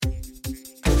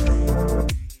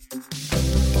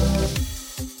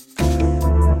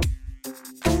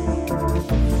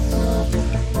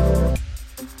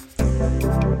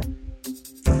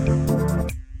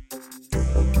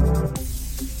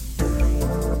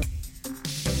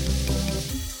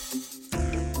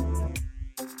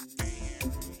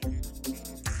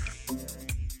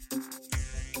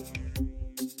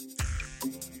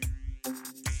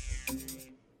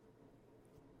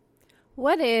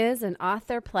What is an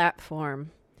author platform?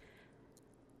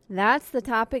 That's the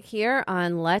topic here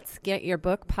on Let's Get Your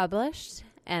Book Published,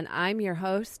 and I'm your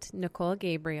host, Nicole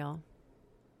Gabriel.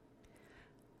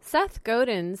 Seth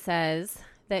Godin says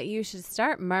that you should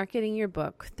start marketing your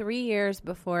book 3 years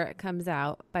before it comes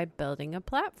out by building a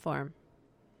platform.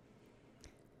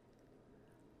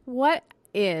 What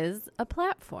is a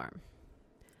platform?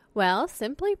 Well,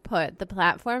 simply put, the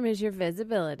platform is your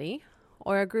visibility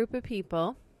or a group of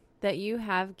people that you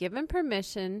have given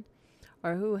permission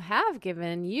or who have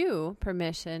given you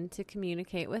permission to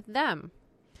communicate with them.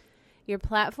 Your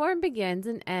platform begins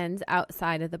and ends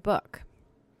outside of the book.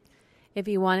 If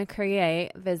you want to create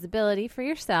visibility for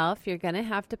yourself, you're going to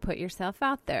have to put yourself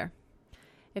out there.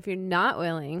 If you're not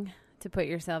willing to put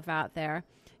yourself out there,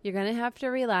 you're going to have to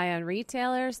rely on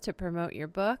retailers to promote your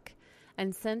book.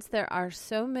 And since there are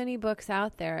so many books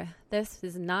out there, this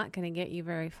is not going to get you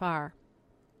very far.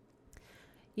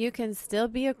 You can still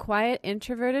be a quiet,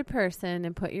 introverted person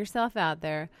and put yourself out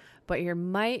there, but you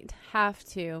might have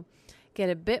to get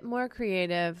a bit more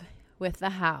creative with the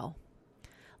how.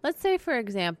 Let's say, for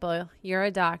example, you're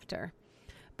a doctor,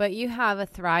 but you have a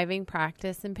thriving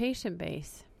practice and patient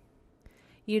base.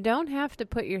 You don't have to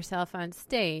put yourself on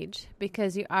stage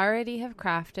because you already have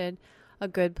crafted a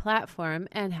good platform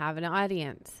and have an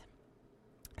audience.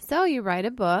 So you write a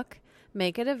book,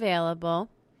 make it available,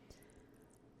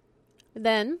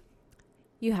 then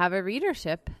you have a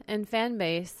readership and fan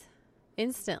base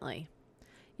instantly.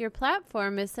 Your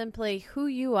platform is simply who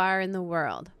you are in the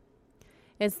world.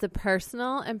 It's the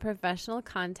personal and professional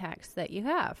context that you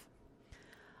have.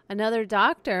 Another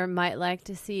doctor might like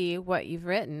to see what you've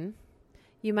written.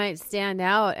 You might stand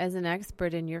out as an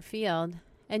expert in your field,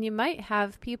 and you might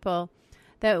have people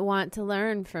that want to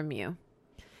learn from you.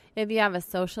 If you have a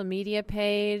social media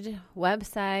page,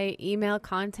 website, email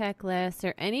contact list,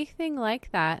 or anything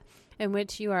like that in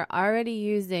which you are already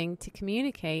using to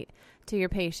communicate to your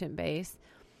patient base,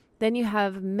 then you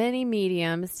have many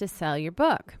mediums to sell your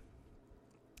book.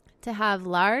 To have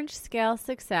large-scale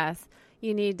success,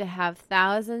 you need to have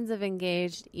thousands of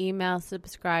engaged email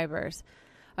subscribers,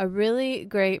 a really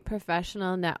great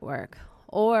professional network,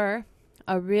 or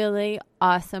a really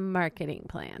awesome marketing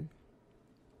plan.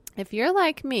 If you're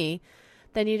like me,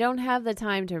 then you don't have the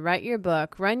time to write your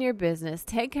book, run your business,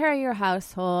 take care of your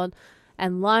household,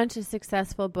 and launch a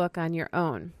successful book on your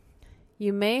own.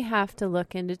 You may have to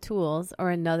look into tools or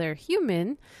another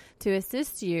human to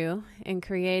assist you in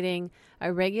creating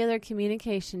a regular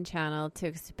communication channel to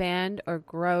expand or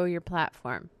grow your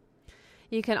platform.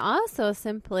 You can also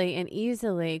simply and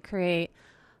easily create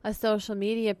a social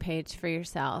media page for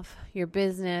yourself, your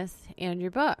business, and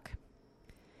your book.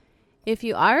 If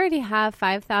you already have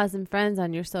 5,000 friends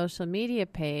on your social media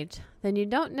page, then you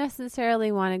don't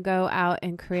necessarily want to go out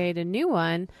and create a new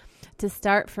one to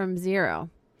start from zero.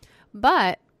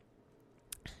 But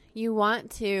you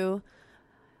want to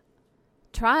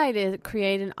try to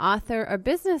create an author or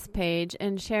business page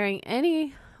and sharing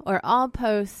any or all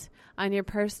posts on your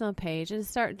personal page and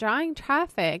start drawing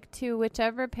traffic to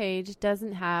whichever page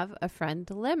doesn't have a friend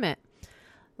limit,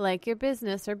 like your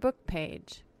business or book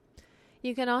page.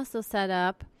 You can also set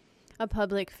up a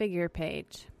public figure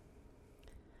page.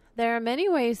 There are many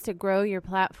ways to grow your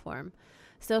platform.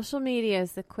 Social media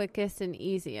is the quickest and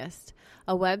easiest.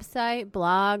 A website,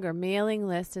 blog, or mailing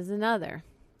list is another.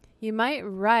 You might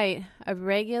write a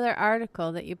regular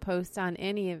article that you post on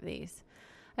any of these.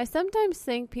 I sometimes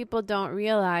think people don't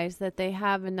realize that they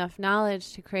have enough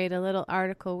knowledge to create a little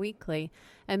article weekly,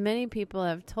 and many people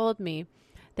have told me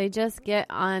they just get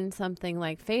on something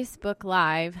like Facebook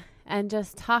Live and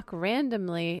just talk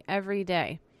randomly every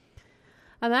day.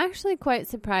 I'm actually quite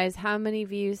surprised how many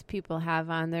views people have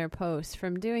on their posts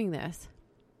from doing this.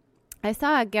 I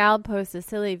saw a gal post a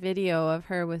silly video of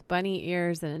her with bunny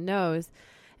ears and a nose,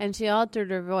 and she altered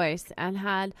her voice and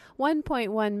had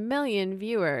 1.1 million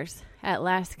viewers at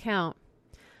last count.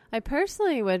 I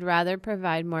personally would rather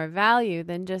provide more value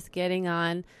than just getting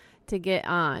on to get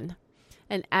on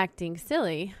and acting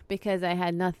silly because I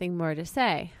had nothing more to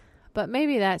say. But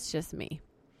maybe that's just me.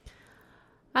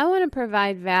 I want to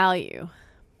provide value,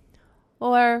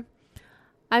 or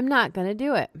I'm not going to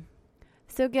do it.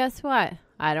 So guess what?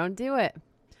 I don't do it.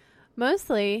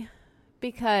 Mostly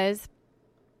because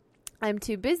I'm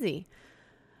too busy.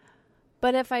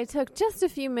 But if I took just a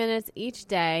few minutes each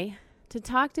day to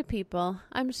talk to people,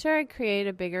 I'm sure I'd create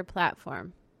a bigger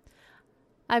platform.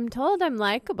 I'm told I'm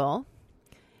likable.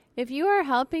 If you are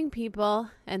helping people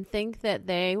and think that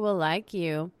they will like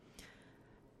you,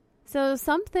 so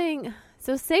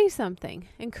say something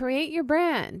and create your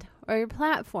brand or your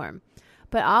platform,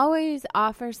 but always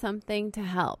offer something to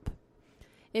help.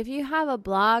 If you have a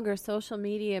blog or social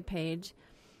media page,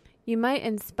 you might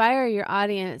inspire your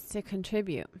audience to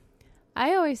contribute.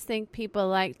 I always think people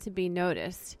like to be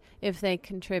noticed if they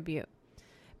contribute.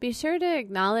 Be sure to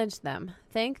acknowledge them,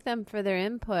 thank them for their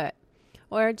input,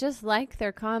 or just like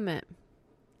their comment.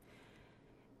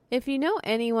 If you know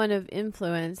anyone of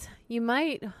influence, you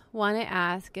might want to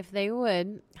ask if they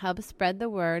would help spread the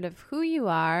word of who you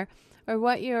are or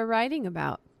what you are writing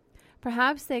about.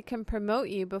 Perhaps they can promote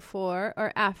you before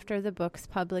or after the book's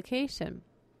publication.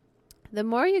 The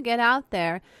more you get out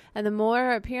there and the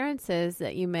more appearances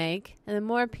that you make and the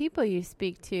more people you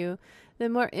speak to, the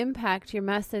more impact your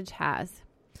message has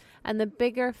and the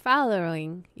bigger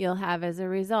following you'll have as a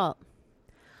result.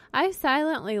 I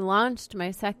silently launched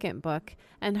my second book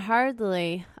and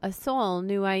hardly a soul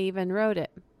knew I even wrote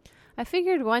it. I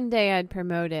figured one day I'd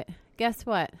promote it. Guess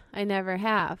what? I never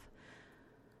have.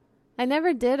 I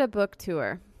never did a book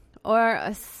tour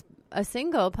or a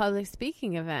single public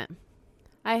speaking event.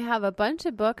 I have a bunch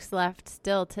of books left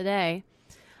still today.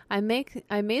 I made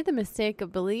the mistake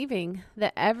of believing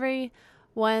that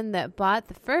everyone that bought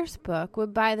the first book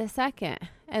would buy the second,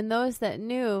 and those that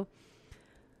knew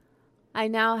I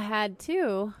now had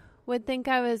two would think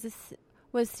I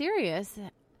was serious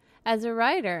as a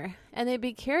writer, and they'd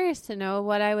be curious to know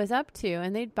what I was up to,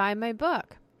 and they'd buy my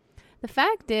book. The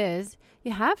fact is,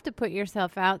 you have to put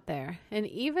yourself out there, and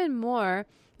even more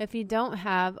if you don't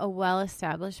have a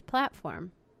well-established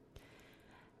platform.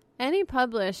 Any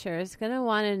publisher is going to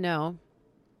want to know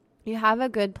you have a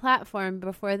good platform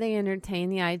before they entertain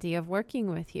the idea of working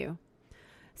with you.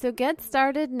 So get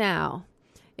started now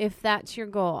if that's your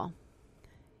goal.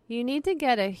 You need to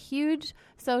get a huge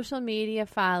social media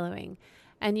following,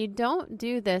 and you don't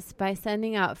do this by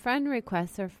sending out friend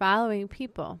requests or following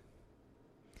people.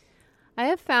 I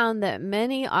have found that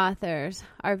many authors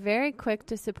are very quick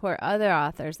to support other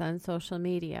authors on social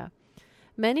media.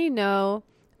 Many know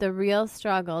the real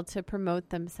struggle to promote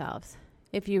themselves.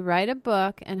 If you write a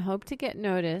book and hope to get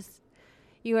noticed,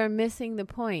 you are missing the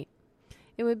point.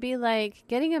 It would be like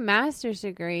getting a master's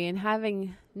degree and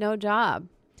having no job.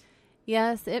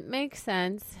 Yes, it makes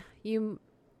sense. You're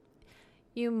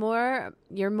more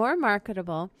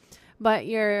marketable, but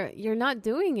you're not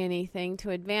doing anything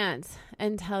to advance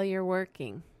until you're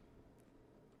working.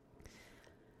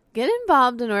 Get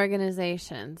involved in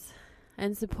organizations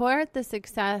and support the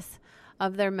success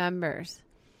of their members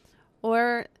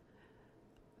or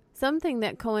something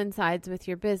that coincides with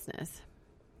your business.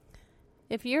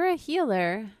 If you're a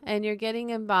healer and you're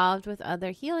getting involved with other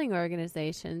healing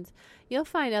organizations, you'll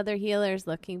find other healers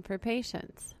looking for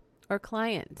patients or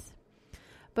clients.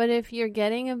 But if you're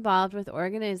getting involved with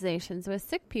organizations with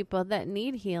sick people that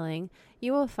need healing,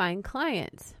 you will find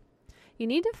clients. You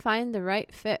need to find the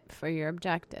right fit for your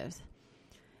objectives.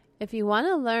 If you want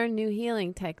to learn new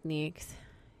healing techniques,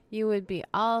 you would be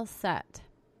all set.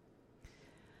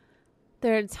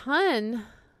 There are a ton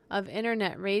of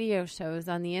internet radio shows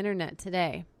on the internet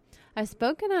today. I've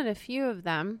spoken on a few of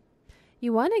them.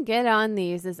 You want to get on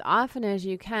these as often as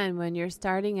you can when you're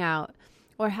starting out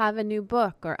or have a new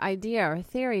book or idea or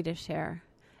theory to share.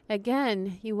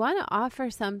 Again, you want to offer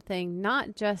something,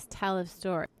 not just tell a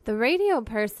story. The radio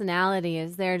personality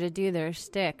is there to do their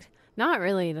shtick, not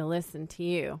really to listen to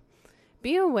you.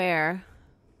 Be aware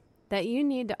that you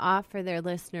need to offer their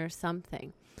listeners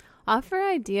something. Offer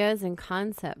ideas and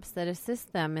concepts that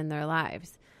assist them in their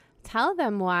lives. Tell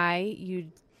them why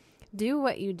you do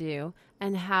what you do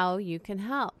and how you can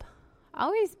help.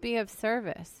 Always be of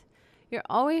service. You're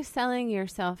always selling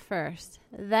yourself first,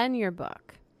 then your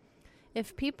book.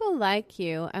 If people like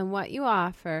you and what you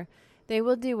offer, they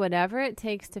will do whatever it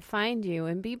takes to find you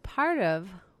and be part of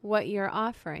what you're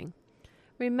offering.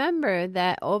 Remember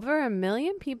that over 1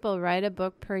 million people write a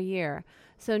book per year,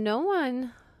 so no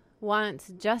one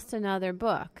wants just another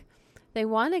book. They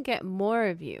want to get more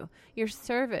of you, your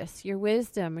service, your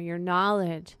wisdom, your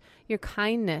knowledge, your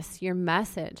kindness, your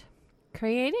message.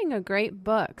 Creating a great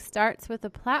book starts with a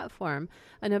platform,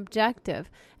 an objective,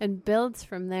 and builds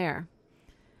from there.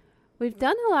 We've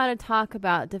done a lot of talk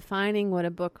about defining what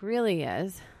a book really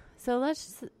is, so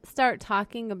let's start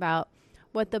talking about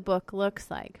what the book looks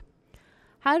like.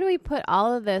 How do we put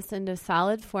all of this into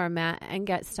solid format and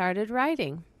get started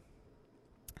writing?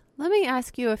 Let me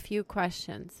ask you a few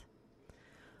questions.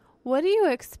 What do you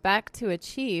expect to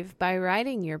achieve by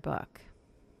writing your book?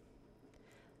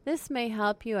 This may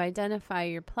help you identify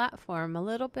your platform a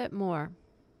little bit more.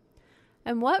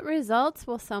 And what results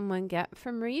will someone get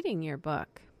from reading your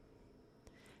book?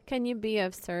 Can you be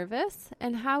of service,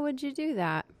 and how would you do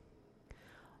that?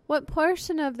 What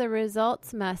portion of the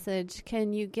results message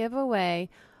can you give away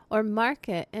or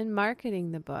market in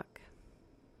marketing the book?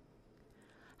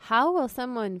 How will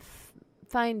someone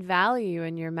find value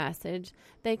in your message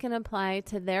they can apply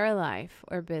to their life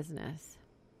or business?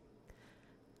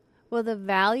 Will the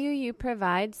value you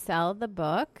provide sell the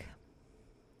book?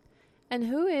 And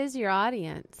who is your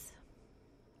audience?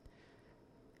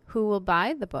 Who will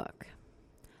buy the book?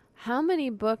 How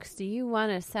many books do you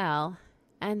want to sell,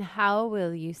 and how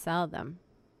will you sell them?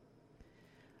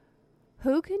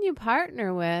 Who can you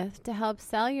partner with to help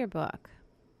sell your book?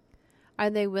 Are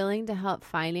they willing to help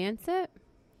finance it?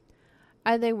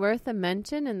 Are they worth a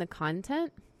mention in the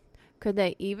content? Could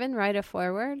they even write a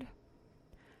foreword?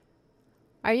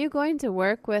 Are you going to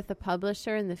work with a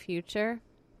publisher in the future?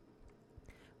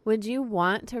 Would you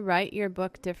want to write your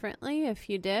book differently if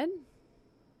you did?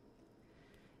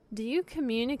 Do you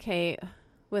communicate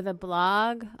with a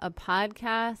blog, a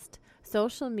podcast,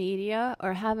 social media,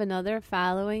 or have another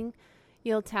following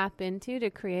you'll tap into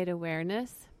to create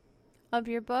awareness of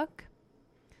your book?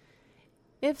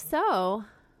 If so,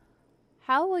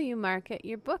 how will you market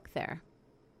your book there?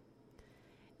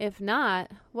 If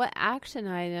not, what action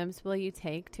items will you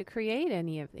take to create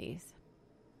any of these?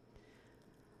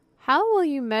 How will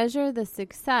you measure the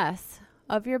success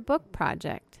of your book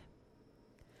project?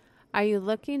 Are you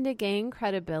looking to gain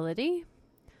credibility,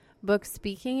 book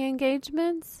speaking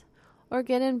engagements, or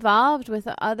get involved with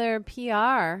other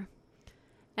PR?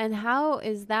 And how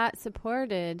is that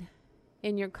supported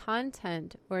in your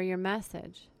content or your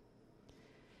message?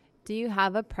 Do you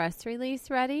have a press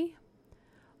release ready?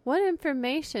 What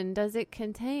information does it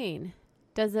contain?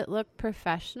 Does it look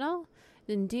professional?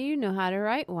 And do you know how to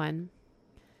write one?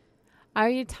 Are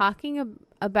you talking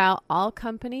about all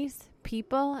companies,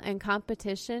 people, and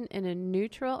competition in a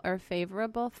neutral or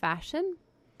favorable fashion?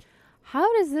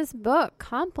 How does this book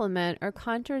complement or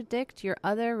contradict your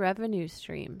other revenue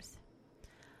streams?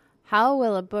 How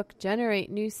will a book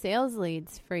generate new sales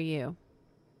leads for you?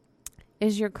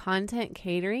 Is your content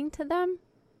catering to them?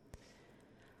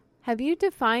 Have you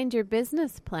defined your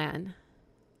business plan?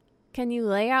 Can you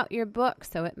lay out your book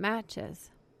so it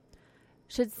matches?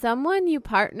 Should someone you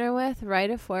partner with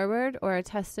write a foreword or a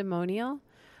testimonial?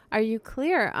 Are you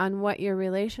clear on what your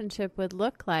relationship would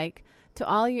look like to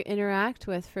all you interact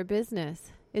with for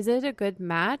business? Is it a good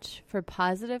match for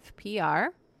positive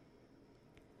PR?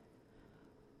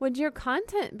 Would your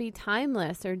content be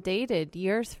timeless or dated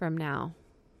years from now?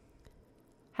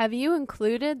 Have you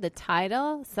included the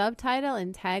title, subtitle,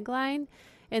 and tagline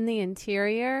in the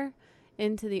interior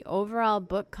into the overall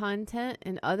book content?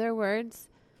 In other words,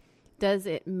 does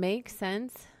it make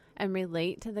sense and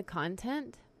relate to the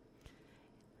content?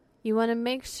 You want to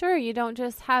make sure you don't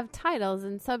just have titles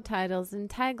and subtitles and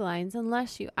taglines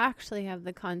unless you actually have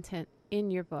the content in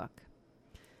your book.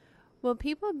 Will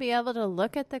people be able to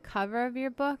look at the cover of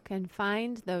your book and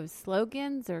find those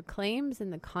slogans or claims in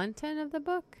the content of the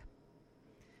book?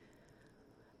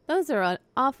 Those are an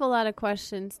awful lot of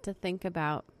questions to think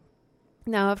about.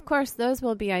 Now, of course, those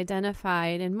will be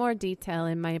identified in more detail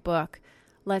in my book,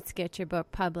 Let's Get Your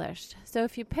Book Published. So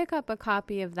if you pick up a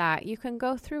copy of that, you can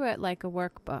go through it like a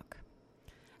workbook.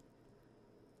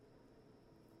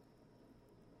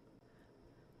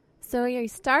 So you're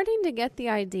starting to get the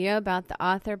idea about the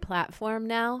author platform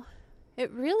now?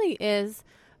 It really is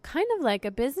kind of like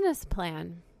a business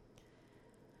plan.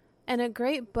 And a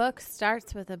great book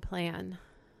starts with a plan.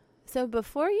 So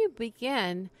before you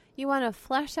begin, you want to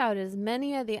flesh out as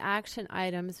many of the action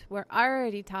items we're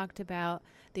already talked about,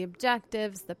 the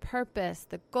objectives, the purpose,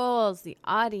 the goals, the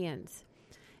audience.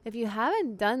 If you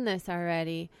haven't done this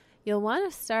already, you'll want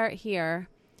to start here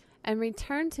and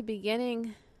return to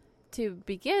begin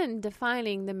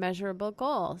defining the measurable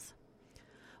goals.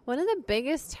 One of the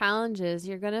biggest challenges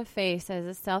you're going to face as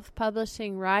a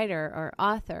self-publishing writer or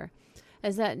author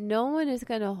is that no one is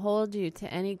going to hold you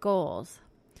to any goals.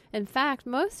 In fact,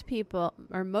 most people,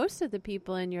 or most of the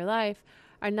people in your life,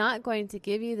 are not going to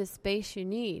give you the space you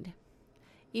need.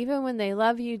 Even when they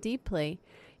love you deeply,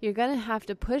 you're going to have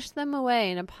to push them away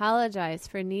and apologize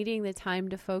for needing the time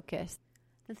to focus.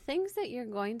 The things that you're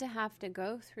going to have to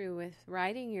go through with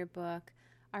writing your book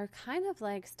are kind of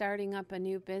like starting up a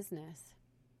new business.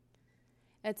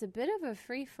 It's a bit of a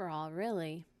free-for-all,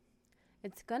 really.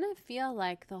 It's going to feel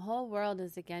like the whole world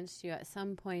is against you at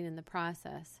some point in the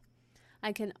process.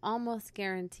 I can almost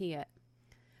guarantee it.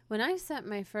 When I sent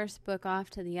my first book off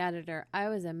to the editor, I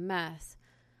was a mess.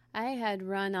 I had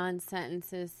run-on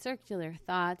sentences, circular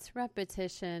thoughts,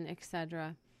 repetition,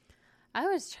 etc. I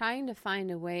was trying to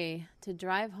find a way to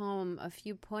drive home a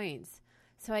few points,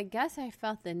 so I guess I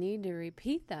felt the need to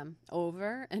repeat them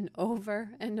over and over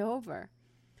and over.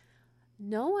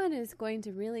 No one is going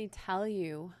to really tell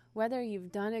you whether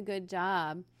you've done a good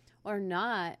job or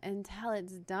not until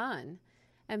it's done.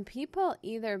 And people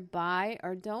either buy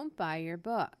or don't buy your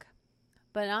book.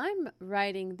 But I'm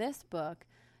writing this book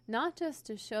not just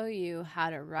to show you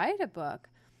how to write a book,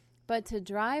 but to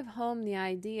drive home the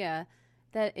idea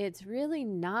that it's really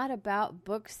not about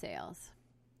book sales.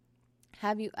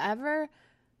 Have you ever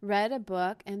read a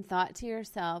book and thought to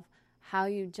yourself how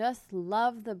you just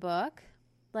love the book,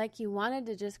 like you wanted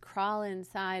to just crawl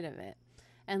inside of it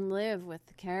and live with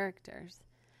the characters?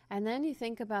 And then you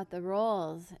think about the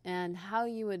roles and how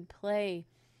you would play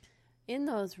in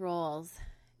those roles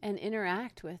and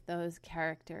interact with those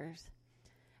characters.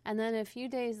 And then a few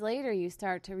days later, you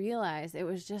start to realize it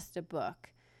was just a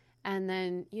book. And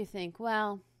then you think,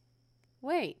 well,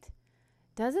 wait,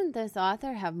 doesn't this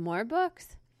author have more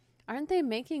books? Aren't they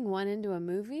making one into a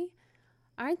movie?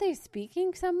 Aren't they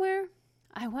speaking somewhere?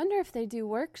 I wonder if they do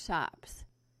workshops.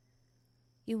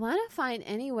 You want to find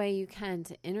any way you can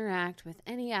to interact with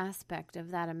any aspect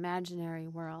of that imaginary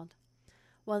world.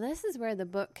 Well, this is where the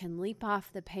book can leap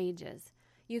off the pages.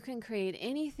 You can create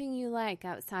anything you like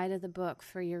outside of the book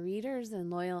for your readers and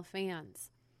loyal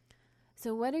fans.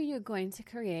 So what are you going to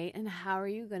create and how are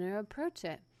you going to approach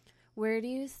it? Where do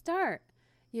you start?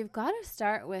 You've got to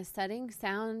start with setting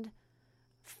sound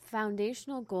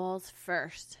foundational goals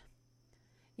first.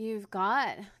 You've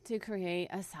got to create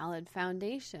a solid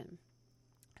foundation.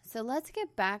 So let's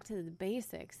get back to the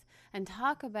basics and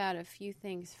talk about a few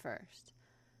things first.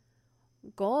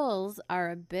 Goals are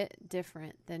a bit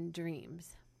different than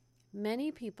dreams.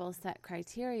 Many people set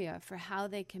criteria for how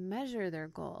they can measure their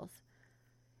goals.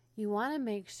 You want to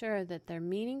make sure that they're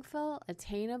meaningful,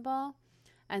 attainable,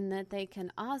 and that they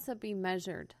can also be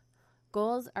measured.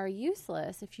 Goals are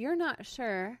useless if you're not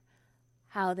sure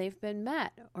how they've been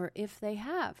met or if they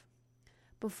have.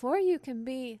 Before you can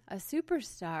be a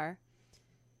superstar,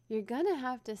 you're going to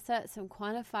have to set some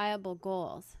quantifiable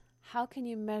goals. How can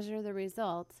you measure the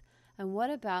results? And what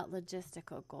about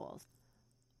logistical goals?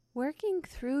 Working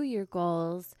through your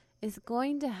goals is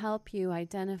going to help you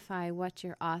identify what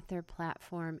your author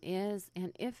platform is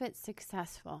and if it's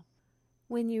successful.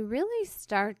 When you really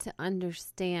start to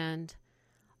understand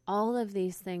all of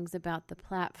these things about the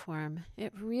platform,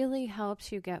 it really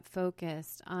helps you get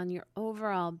focused on your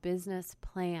overall business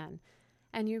plan.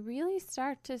 And you really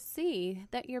start to see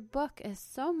that your book is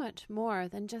so much more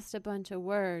than just a bunch of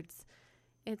words.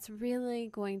 It's really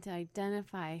going to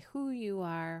identify who you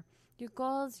are, your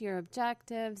goals, your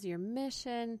objectives, your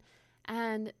mission,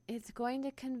 and it's going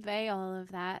to convey all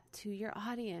of that to your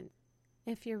audience.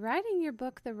 If you're writing your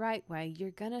book the right way,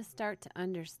 you're going to start to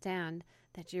understand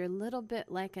that you're a little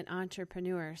bit like an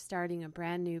entrepreneur starting a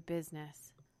brand new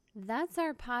business. That's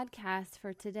our podcast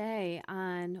for today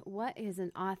on what is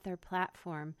an author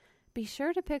platform. Be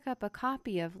sure to pick up a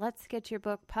copy of Let's Get Your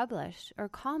Book Published or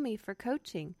call me for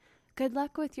coaching. Good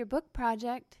luck with your book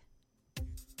project.